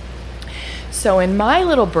 So in my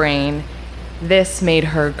little brain, this made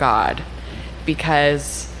her God,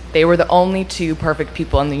 because they were the only two perfect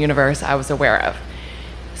people in the universe I was aware of.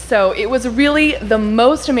 So it was really the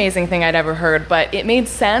most amazing thing I'd ever heard, but it made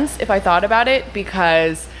sense if I thought about it,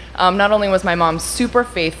 because not only was my mom super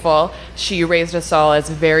faithful, she raised us all as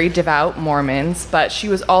very devout Mormons, but she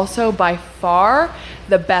was also by far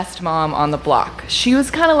the best mom on the block. She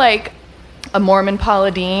was kind of like a Mormon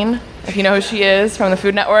Paula Deen, if you know who she is from the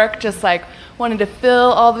Food Network, just like wanted to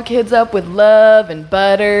fill all the kids up with love and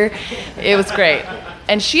butter. It was great.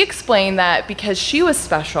 And she explained that because she was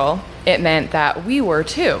special, it meant that we were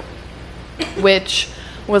too, which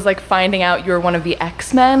was like finding out you're one of the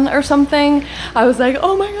X-Men or something. I was like,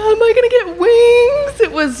 oh my God, am I gonna get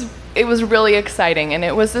wings? It was really exciting, and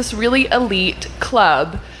it was this really elite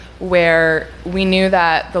club where we knew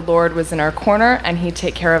that the Lord was in our corner and he'd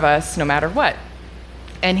take care of us no matter what.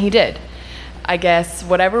 And he did. I guess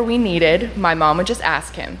whatever we needed, my mom would just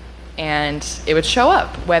ask him, and it would show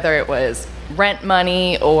up, whether it was rent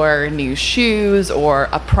money or new shoes or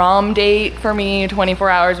a prom date for me 24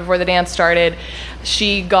 hours before the dance started.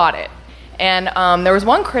 She got it. And there was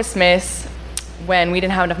one Christmas when we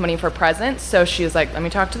didn't have enough money for presents, so she was like, let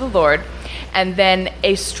me talk to the Lord. And then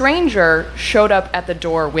a stranger showed up at the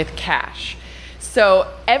door with cash. So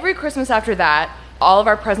every Christmas after that, all of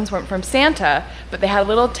our presents weren't from Santa, but they had a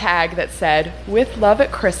little tag that said, "With love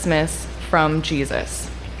at Christmas from Jesus."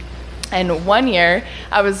 And one year,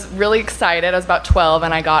 I was really excited. I was about 12,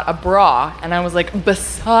 and I got a bra, and I was like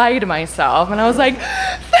beside myself, and I was like,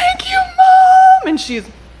 "Thank you, Mom!" And she's,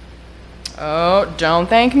 "Oh, don't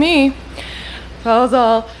thank me." So I was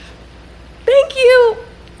all, "Thank you,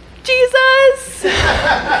 Jesus!"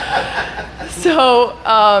 So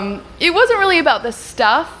it wasn't really about the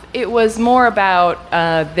stuff. It was more about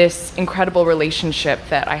this incredible relationship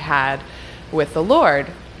that I had with the Lord.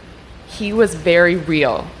 He was very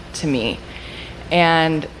real to me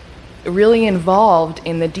and really involved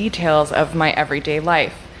in the details of my everyday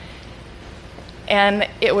life. And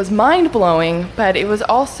it was mind-blowing, but it was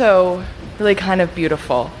also really kind of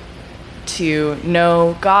beautiful to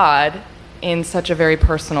know God in such a very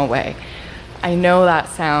personal way. I know that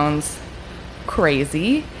sounds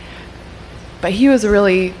crazy, but he was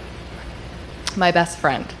really my best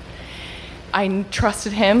friend. I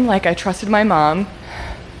trusted him like I trusted my mom.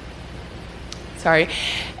 Sorry.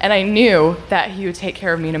 And I knew that he would take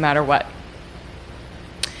care of me no matter what.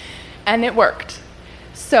 And it worked.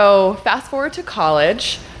 So fast forward to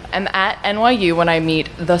college. I'm at NYU when I meet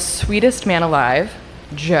the sweetest man alive,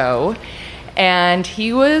 Joe. And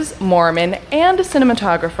he was Mormon and a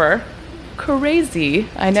cinematographer. Crazy,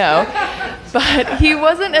 I know. But he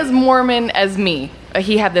wasn't as Mormon as me.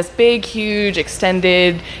 He had this big, huge,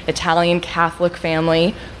 extended Italian Catholic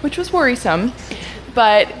family, which was worrisome.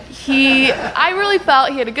 But I really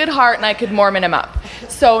felt he had a good heart and I could Mormon him up.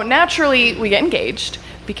 So naturally, we get engaged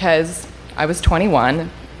because I was 21.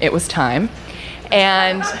 It was time.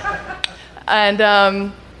 And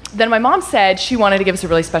then my mom said she wanted to give us a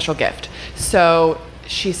really special gift. So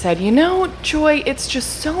she said, "You know, Joy, it's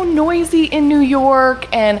just so noisy in New York,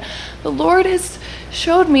 and the Lord has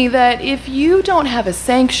showed me that if you don't have a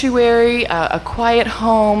sanctuary, a quiet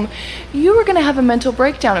home, you are going to have a mental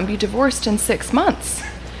breakdown and be divorced in 6 months.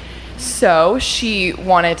 So she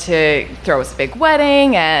wanted to throw us a big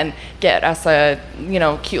wedding and get us a,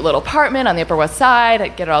 cute little apartment on the Upper West Side,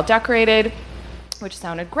 get it all decorated, which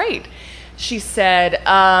sounded great. She said,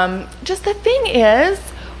 just the thing is,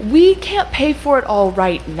 we can't pay for it all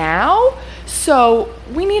right now, so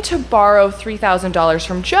we need to borrow $3,000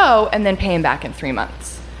 from Joe and then pay him back in 3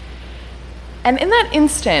 months. And in that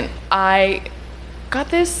instant, I got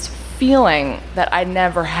this feeling that I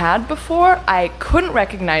never had before. I couldn't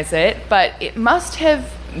recognize it, but it must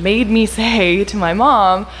have made me say to my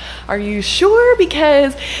mom, are you sure?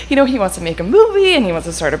 Because, he wants to make a movie and he wants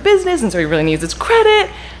to start a business, and so he really needs his credit.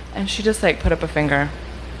 And she just put up a finger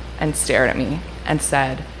and stared at me and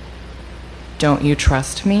said, don't you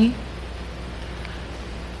trust me?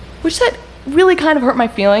 Which that really kind of hurt my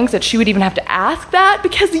feelings that she would even have to ask that,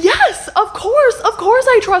 because yes, of course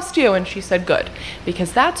I trust you. And she said, good,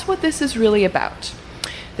 because that's what this is really about.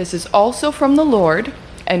 This is also from the Lord,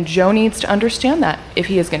 and Joe needs to understand that. If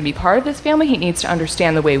he is going to be part of this family, he needs to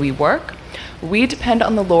understand the way we work. We depend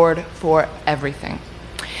on the Lord for everything.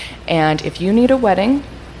 And if you need a wedding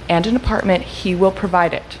and an apartment, he will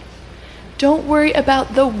provide it. Don't worry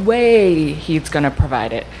about the way he's going to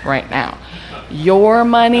provide it right now. Your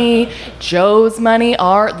money, Joe's money,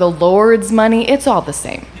 the Lord's money, it's all the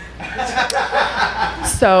same.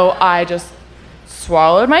 So I just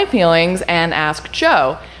swallowed my feelings and asked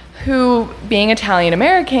Joe, who, being Italian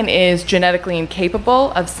American, is genetically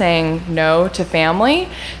incapable of saying no to family.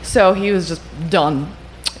 So he was just done.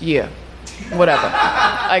 Yeah, whatever.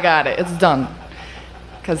 I got it. It's done.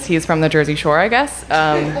 Because he's from the Jersey Shore, I guess.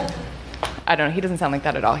 I don't know. He doesn't sound like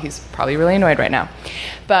that at all. He's probably really annoyed right now.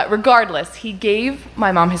 But regardless, he gave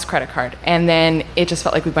my mom his credit card, and then it just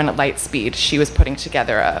felt like we went at light speed. She was putting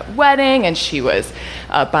together a wedding, and she was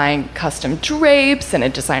buying custom drapes and a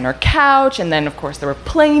designer couch, and then, of course, there were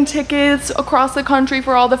plane tickets across the country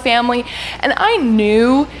for all the family. And I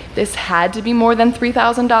knew this had to be more than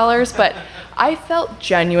 $3,000, but I felt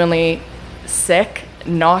genuinely sick,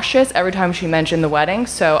 nauseous every time she mentioned the wedding,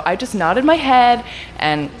 so I just nodded my head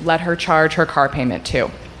and let her charge her car payment too.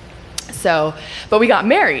 But we got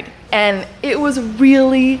married, and it was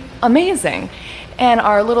really amazing. And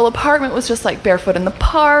our little apartment was just like Barefoot in the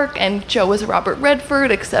Park, and Joe was Robert Redford,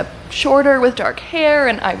 except shorter with dark hair,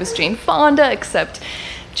 and I was Jane Fonda, except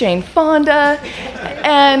Jane Fonda.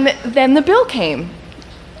 And then the bill came.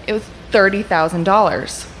 It was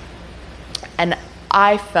 $30,000. And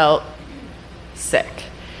I felt sick.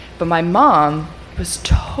 But my mom was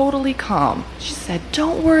totally calm. She said,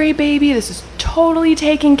 don't worry, baby, this is totally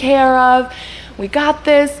taken care of. We got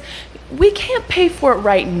this. We can't pay for it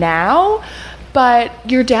right now, but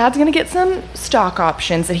your dad's gonna get some stock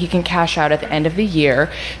options that he can cash out at the end of the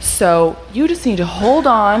year. So you just need to hold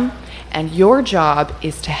on, and your job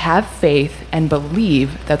is to have faith and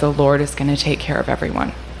believe that the Lord is gonna take care of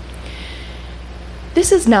everyone.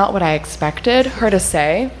 This is not what I expected her to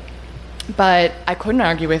say, but I couldn't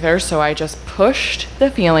argue with her, so I just pushed the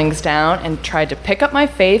feelings down and tried to pick up my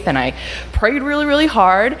faith, and I prayed really, really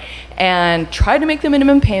hard and tried to make the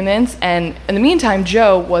minimum payments. And in the meantime,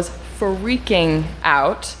 Joe was freaking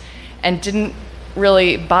out and didn't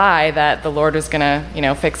really buy that the Lord was gonna,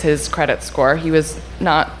 fix his credit score. He was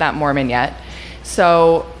not that Mormon yet.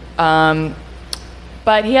 So,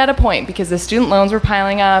 but he had a point, because the student loans were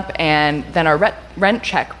piling up, and then our rent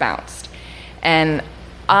check bounced. And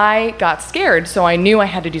I got scared, so I knew I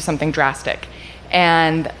had to do something drastic.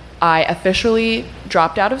 And I officially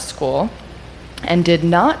dropped out of school and did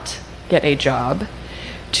not get a job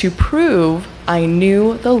to prove I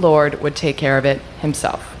knew the Lord would take care of it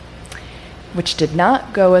himself, which did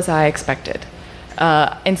not go as I expected.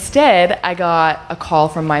 Instead, I got a call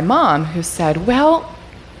from my mom who said, well,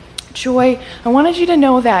 Joy, I wanted you to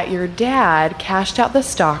know that your dad cashed out the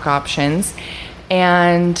stock options,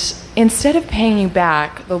 and instead of paying you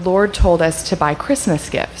back, the Lord told us to buy Christmas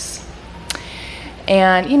gifts.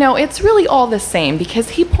 And, it's really all the same,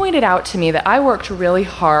 because he pointed out to me that I worked really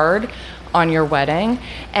hard on your wedding,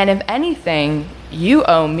 and if anything, you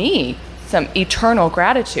owe me some eternal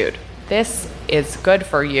gratitude. This is good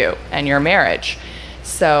for you and your marriage.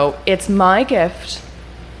 So it's my gift,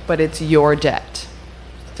 but it's your debt.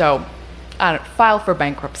 So file for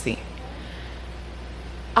bankruptcy.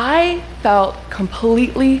 I felt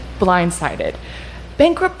completely blindsided.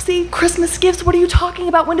 Bankruptcy, Christmas gifts, what are you talking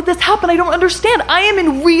about? When did this happen? I don't understand. I am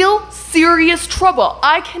in real serious trouble.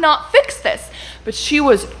 I cannot fix this. But she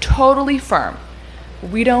was totally firm.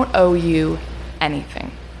 We don't owe you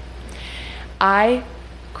anything. I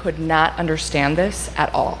could not understand this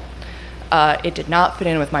at all. It did not fit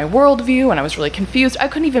in with my worldview, and I was really confused. I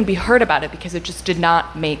couldn't even be heard about it because it just did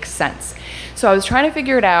not make sense. So I was trying to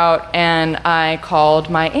figure it out, and I called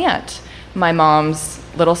my aunt, my mom's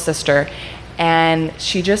little sister, and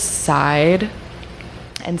she just sighed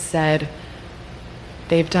and said,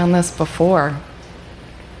 "They've done this before.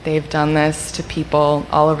 They've done this to people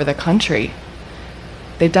all over the country.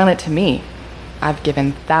 They've done it to me. I've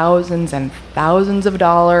given thousands and thousands of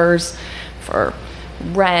dollars for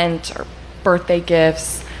rent or birthday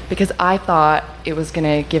gifts because I thought it was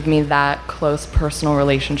going to give me that close personal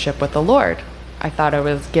relationship with the Lord. I thought I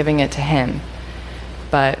was giving it to him.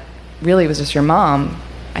 But really it was just your mom,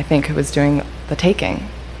 I think, who was doing the taking."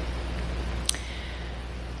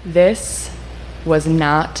 This was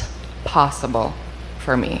not possible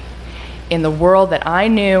for me. In the world that I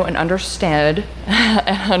knew and understood,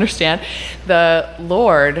 the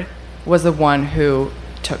Lord was the one who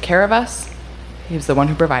took care of us. He was the one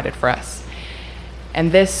who provided for us.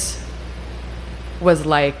 And this was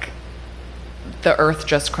like the earth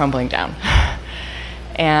just crumbling down.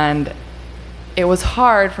 And it was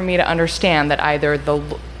hard for me to understand that either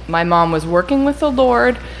my mom was working with the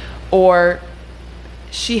Lord, or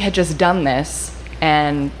she had just done this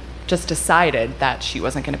and just decided that she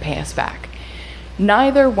wasn't going to pay us back.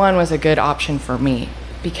 Neither one was a good option for me,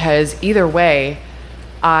 because either way,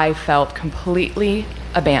 I felt completely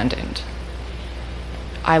abandoned.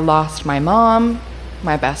 I lost my mom,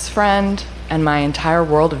 my best friend, and my entire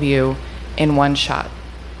worldview in one shot.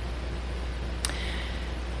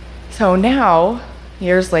 So now,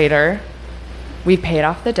 years later, we paid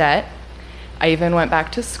off the debt. I even went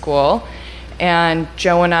back to school, and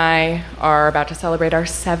Joe and I are about to celebrate our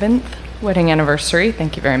 7th wedding anniversary.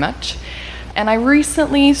 Thank you very much. And I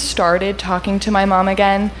recently started talking to my mom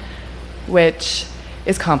again, which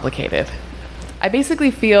is complicated. I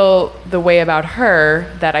basically feel the way about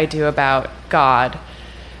her that I do about God,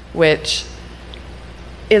 which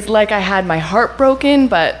is like I had my heart broken,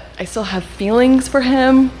 but I still have feelings for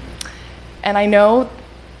him. And I know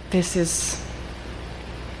this is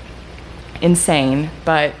insane,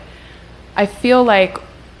 but I feel like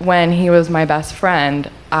when he was my best friend,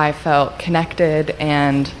 I felt connected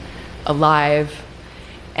and alive.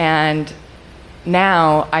 And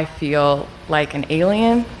now I feel like an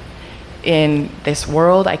alien in this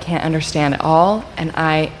world I can't understand at all. And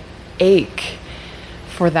I ache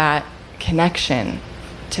for that connection,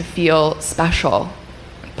 to feel special,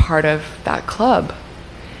 part of that club.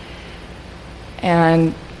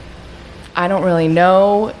 And I don't really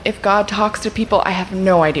know if God talks to people. I have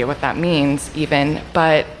no idea what that means even,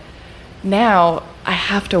 but now I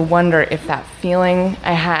have to wonder if that feeling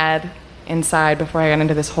I had inside before I got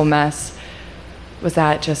into this whole mess, was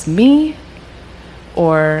that just me,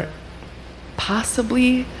 or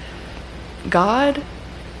possibly God?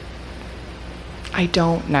 I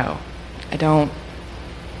don't know. I don't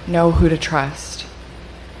know who to trust.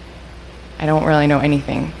 I don't really know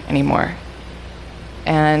anything anymore.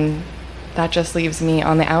 And that just leaves me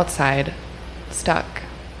on the outside, stuck.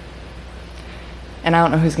 And I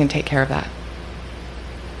don't know who's going to take care of that.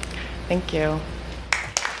 Thank you.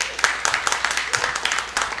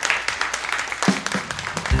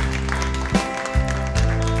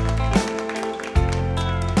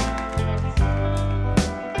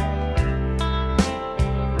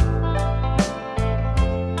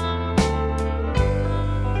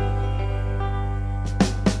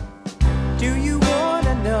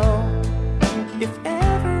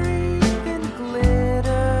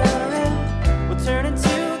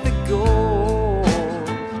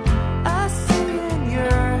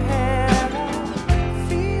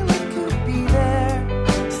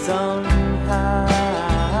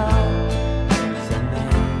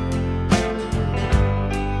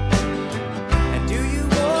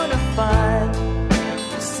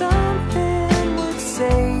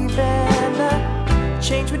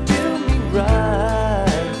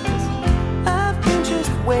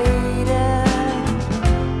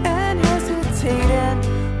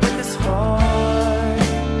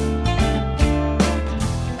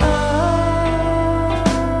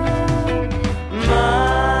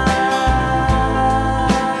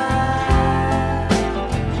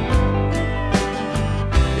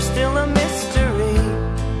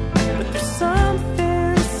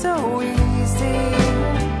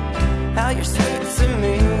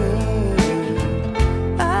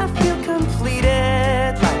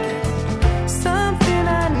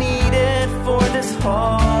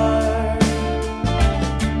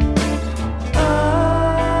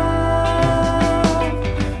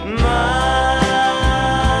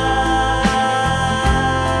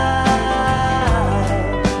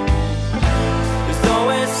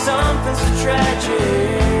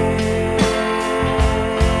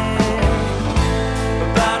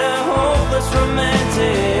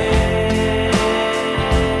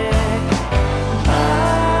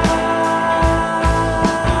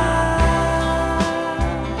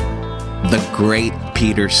 great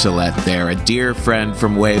Peter Sellette there, a dear friend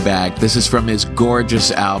from way back. This is from his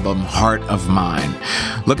gorgeous album, Heart of Mine.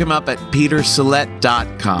 Look him up at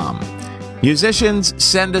petersellette.com. Musicians,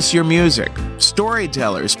 send us your music.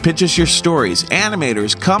 Storytellers, pitch us your stories.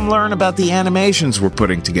 Animators, come learn about the animations we're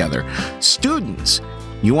putting together. Students,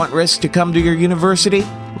 you want Risk to come to your university?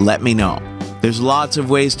 Let me know. There's lots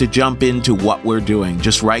of ways to jump into what we're doing.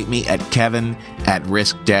 Just write me at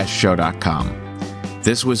kevin@risk-show.com.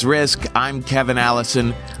 This was Risk. I'm Kevin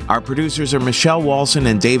Allison. Our producers are Michelle Walson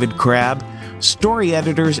and David Crabb. Story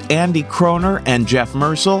editors Andy Kroner and Jeff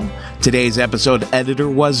Mersel. Today's episode editor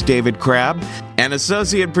was David Crabb. And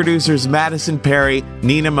associate producers Madison Perry,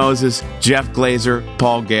 Nina Moses, Jeff Glazer,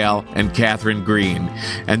 Paul Gale, and Catherine Green.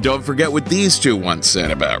 And don't forget what these two once said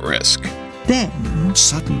about Risk. Then.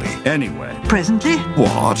 Suddenly. Anyway. Presently.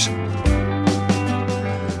 What?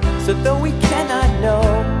 So though we cannot know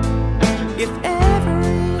if everything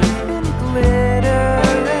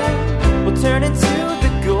glittering will turn into